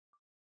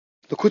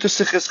L'Kutei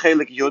Sichos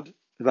Chelik Yud,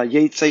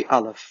 Vayetze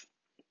Aleph.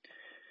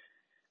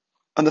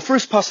 On the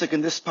first pasuk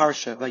in this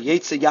parsha,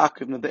 Vayetze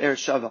Yaakov meBe'er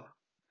Sheva,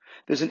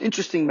 there's an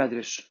interesting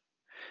medrash.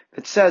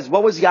 It says,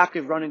 what was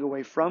Yaakov running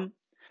away from?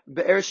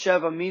 Be'er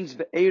Sheva means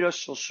Be'era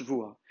Shel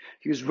Shavua.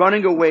 He was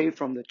running away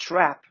from the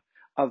trap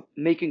of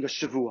making a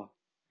Shavua.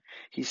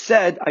 He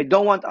said, I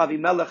don't want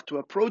Avimelech to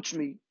approach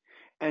me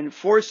and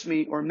force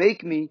me or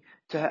make me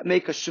to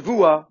make a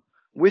Shavua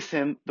with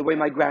him the way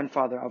my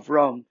grandfather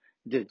Avram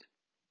did.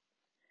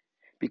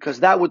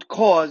 Because that would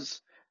cause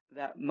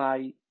that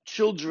my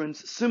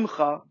children's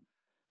simcha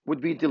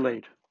would be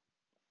delayed.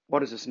 What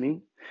does this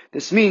mean?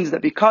 This means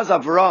that because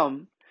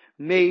Avram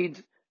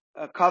made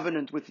a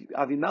covenant with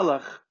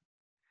Avimelech,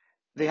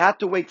 they had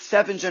to wait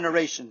 7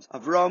 generations,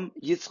 Avram,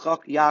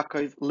 Yitzchak,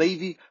 Yaakov,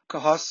 Levi,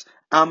 Kahas,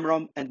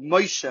 Amram, and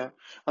Moshe,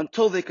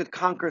 until they could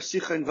conquer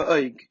Sichon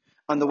Va'og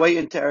on the way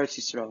into Eretz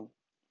Yisrael.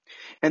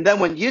 And then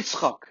when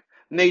Yitzchak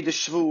made the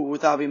shvu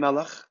with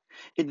Avimelech,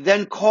 it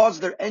then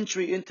caused their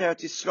entry into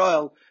Eretz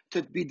Yisrael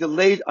to be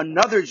delayed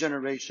another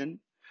generation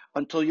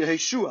until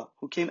Yeshua,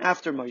 who came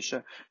after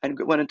Moshe and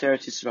went into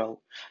Eretz Yisrael.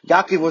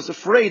 Yaakov was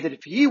afraid that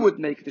if he would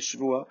make the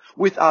shvuah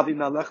with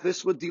Avimelech,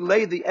 this would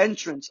delay the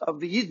entrance of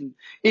the Yidden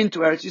into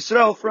Eretz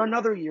Yisrael for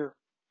another year,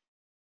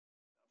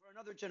 for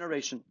another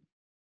generation.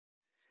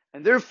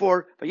 And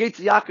therefore,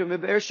 Vayetze Yaakov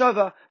meBe'er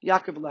Sheva,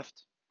 Yaakov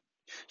left.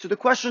 So the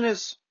question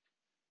is,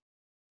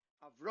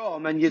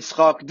 Avram and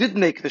Yitzchak did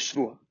make the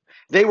shvuah.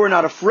 They were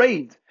not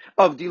afraid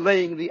of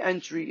delaying the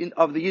entry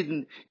of the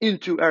Yidden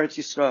into Eretz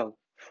Yisrael.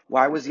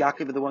 Why was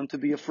Yaakov the one to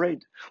be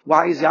afraid?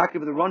 Why is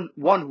Yaakov the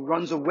one who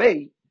runs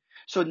away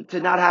so to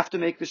not have to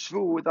make the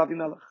shvuah with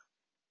Avimelech?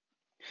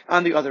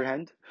 On the other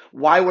hand,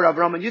 why were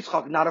Avram and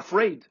Yitzchak not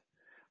afraid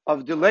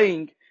of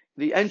delaying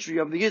the entry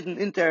of the Yidden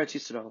into Eretz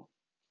Yisrael?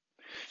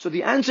 So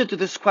the answer to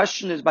this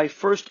question is by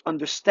first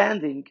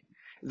understanding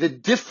the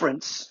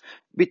difference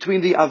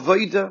between the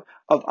Avodah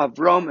of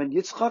Avram and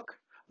Yitzchak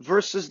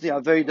versus the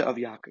Avodah of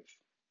Yaakov.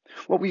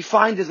 What we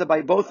find is that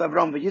by both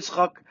Avram and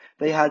Yitzchak,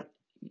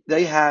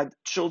 they had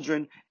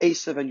children,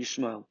 Esav and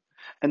Yishmael.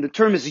 And the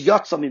term is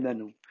Yatsa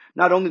Mimenu.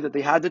 Not only that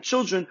they had the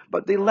children,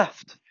 but they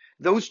left.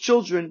 Those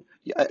children,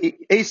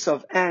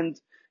 Esav and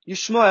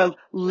Yishmael,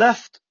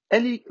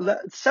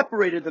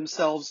 separated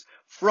themselves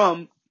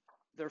from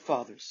their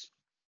fathers.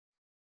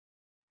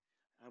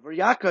 However,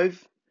 Yaakov,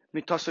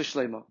 mitasa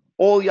shlema.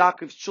 All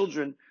Yaakov's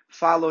children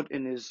followed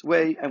in his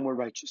way and were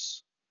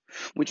righteous.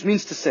 Which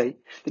means to say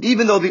that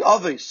even though the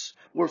Avos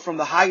were from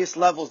the highest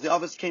levels, the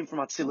Avos came from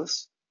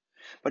Atzilus,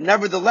 but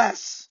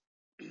nevertheless,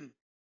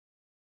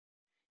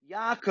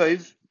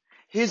 Yaakov,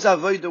 his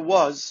avodah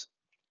was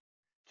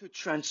to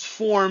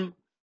transform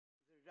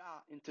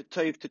Ra into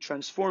Tov, to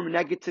transform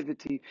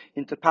negativity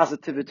into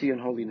positivity and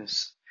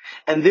holiness.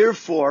 And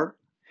therefore,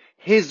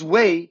 his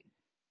way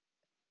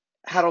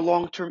had a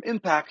long-term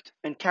impact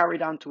and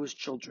carried on to his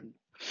children.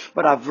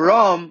 But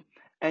Avram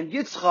and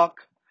Yitzchak,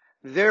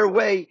 their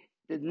way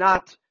did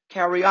not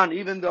carry on,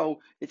 even though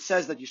it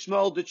says that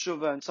Yishmael did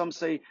tshuva and some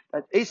say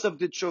that Esav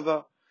did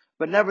tshuva,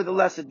 but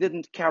nevertheless it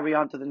didn't carry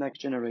on to the next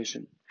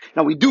generation.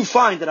 Now we do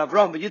find that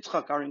Avram and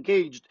Yitzchak are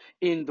engaged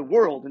in the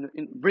world,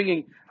 in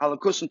bringing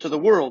halakus into the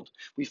world.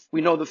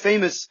 We know the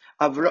famous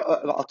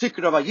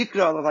Al-Tikra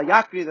Vayikra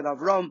Vayakri that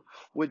Avram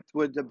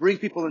would bring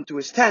people into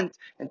his tent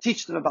and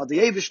teach them about the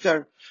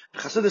Eivishter.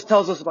 Chassidus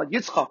tells us about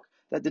Yitzchak,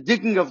 that the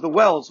digging of the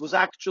wells was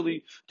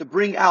actually to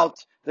bring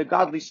out the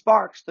godly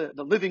sparks, the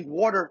living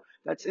water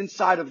that's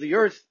inside of the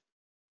earth.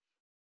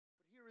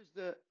 Here is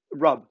the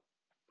rub.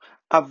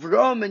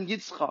 Avram and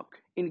Yitzchak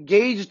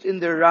engaged in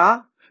the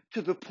Ra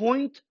to the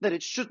point that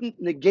it shouldn't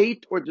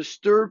negate or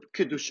disturb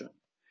Kedusha.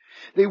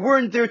 They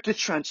weren't there to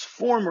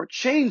transform or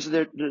change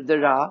the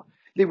Ra.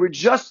 They were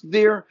just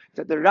there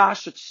that the Ra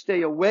should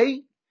stay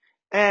away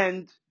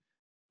and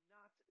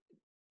not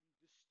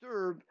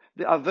disturb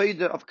the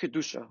Aveda of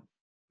Kedusha,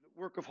 the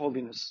work of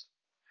holiness.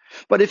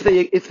 But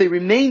if they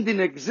remained in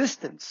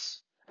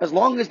existence, as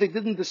long as they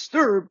didn't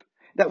disturb,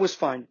 that was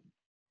fine.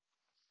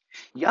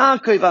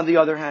 Yaakov, on the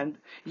other hand,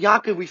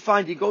 we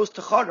find he goes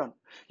to Haran.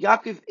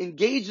 Yaakov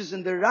engages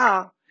in the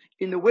Ra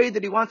in the way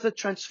that he wants to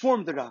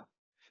transform the Ra.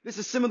 This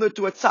is similar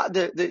to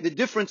the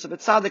difference of a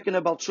tzaddik and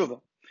a Baal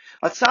Tshuva.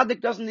 A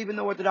tzaddik doesn't even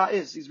know what the Ra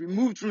is. He's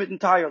removed from it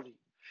entirely.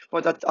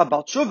 But a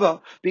Baal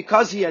Tshuva,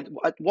 because he had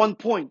at one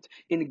point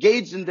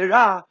engaged in the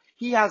Ra,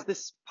 he has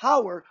this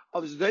power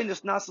of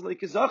Zdenis Nasalei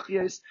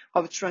Kizachiyas,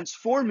 of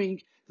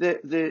transforming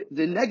the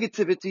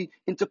negativity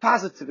into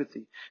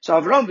positivity.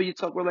 So Avram and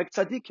Yitzchak were like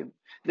tzaddikim.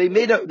 They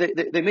may have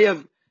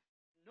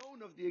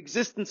known of the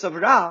existence of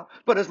Ra,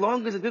 but as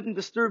long as it didn't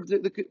disturb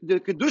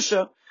the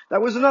Kedusha,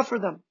 that was enough for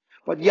them.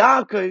 But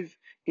Yaakov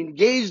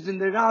engaged in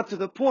the Ra to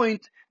the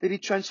point that he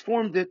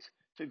transformed it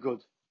to good.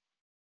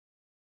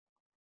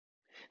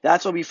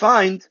 That's what we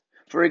find,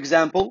 for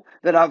example,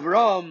 that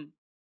Avram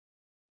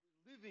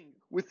was living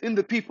within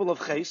the people of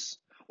Ches,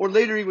 or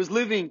later he was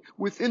living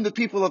within the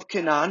people of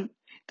Canaan,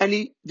 and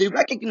they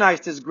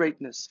recognized his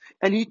greatness,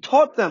 and he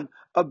taught them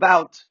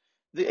about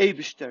the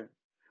Eibishter.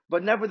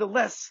 But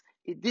nevertheless,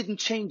 it didn't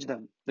change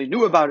them. They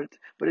knew about it,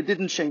 but it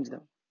didn't change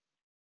them.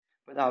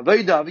 But the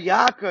Avodah of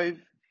Yaakov,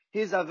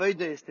 his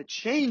Avodah is to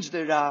change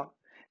the Ra,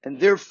 and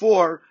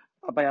therefore,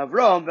 by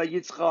Avram, by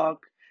Yitzchak,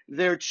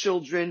 their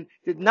children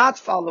did not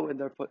follow in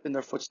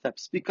their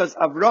footsteps, because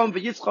Avram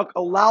and Yitzchak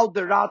allowed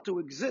the Ra to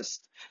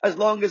exist as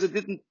long as it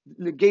didn't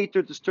negate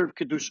or disturb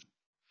Kedusha.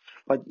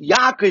 But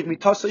Yaakov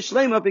mitasa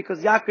shlema, because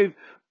Yaakov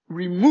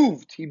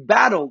removed, he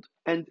battled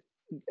and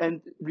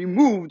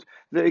removed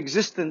the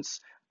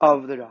existence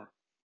of the Ra.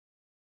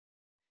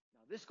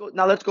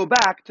 Now let's go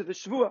back to the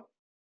Shvuah.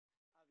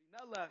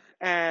 Avimelech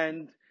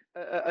and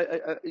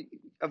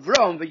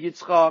Avram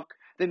v'Yitzchak,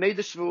 they made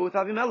the Shvuah with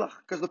Avimelech,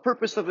 because the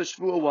purpose of the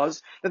Shvuah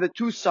was that the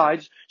two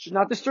sides should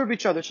not disturb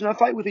each other, should not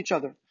fight with each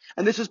other.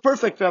 And this is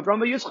perfect for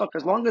Avram and Yitzchak.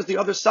 As long as the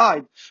other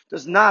side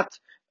does not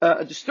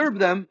disturb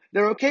them,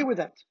 they're okay with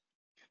that.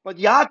 But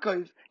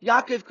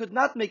Yaakov could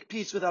not make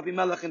peace with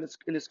Avimelech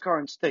in its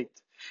current state.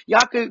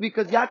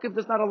 Because Yaakov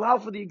does not allow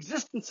for the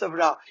existence of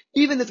Ra,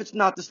 even if it's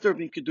not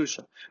disturbing Kedusha.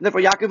 And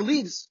therefore Yaakov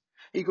leaves.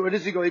 Where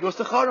does he go? He goes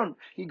to Charan.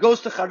 He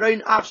goes to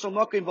Charain Achshal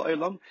Makim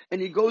Va'olam,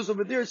 and he goes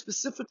over there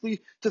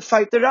specifically to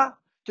fight the Ra,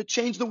 to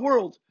change the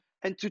world,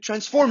 and to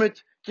transform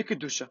it to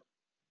Kedusha.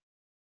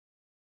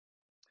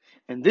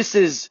 And this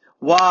is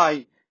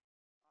why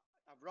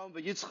Avraham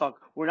and Yitzchak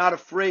were not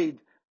afraid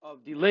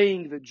of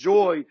delaying the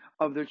joy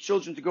of their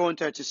children to go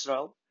into Eretz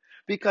Yisrael,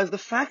 because the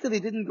fact that they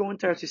didn't go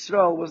into Eretz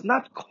Yisrael was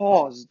not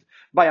caused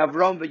by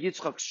Avraham and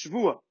Yitzchak's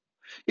shvuah.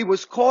 It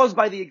was caused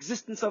by the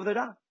existence of the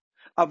Ra.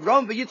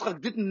 Avraham and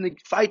Yitzchak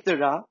didn't fight the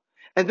Ra,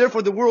 and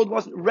therefore the world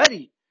wasn't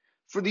ready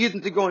for the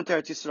Yidden to go into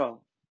Eretz Yisrael.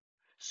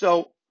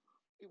 So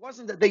it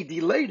wasn't that they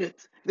delayed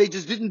it; they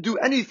just didn't do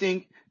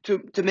anything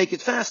to make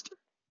it faster.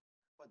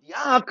 But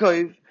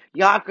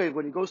Yaakov,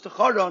 when he goes to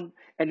Charan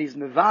and he's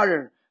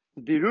mevarer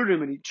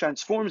birurim, and he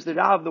transforms the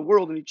Ra of the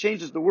world and he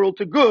changes the world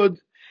to good,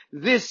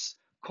 this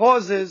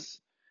causes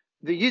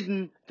the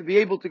Yidden to be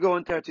able to go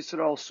into Eretz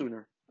Yisrael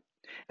sooner.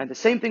 And the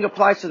same thing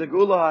applies to the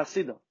Geula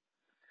HaSidah.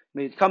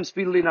 May it come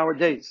speedily in our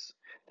days.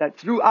 That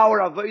through our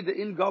Avodah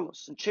in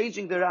Galus and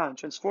changing the Ra and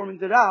transforming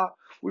the Ra,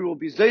 we will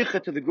be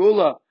Zeicha to the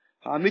Geula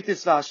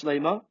HaAmitis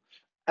VaHashlema,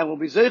 and will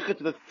be Zeicha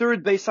to the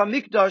third Beis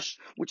HaMikdash,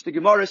 which the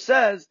Gemara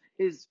says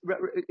is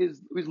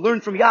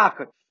learned from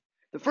Yaakov.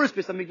 The first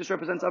Beis HaMikdash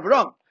represents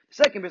Avram. The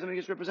second Beis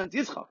HaMikdash represents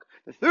Yitzchak.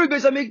 The third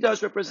Beis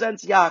HaMikdash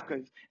represents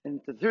Yaakov.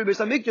 And the third Beis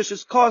HaMikdash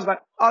is caused by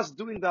us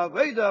doing the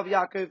Avodah of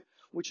Yaakov,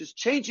 which is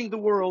changing the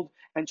world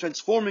and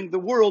transforming the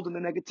world and the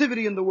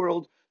negativity in the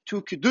world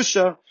to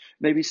Kedusha.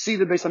 May we see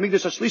the Beis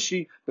HaMikdash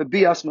HaShlishi, the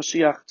Bias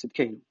Mashiach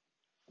Tzidkenu.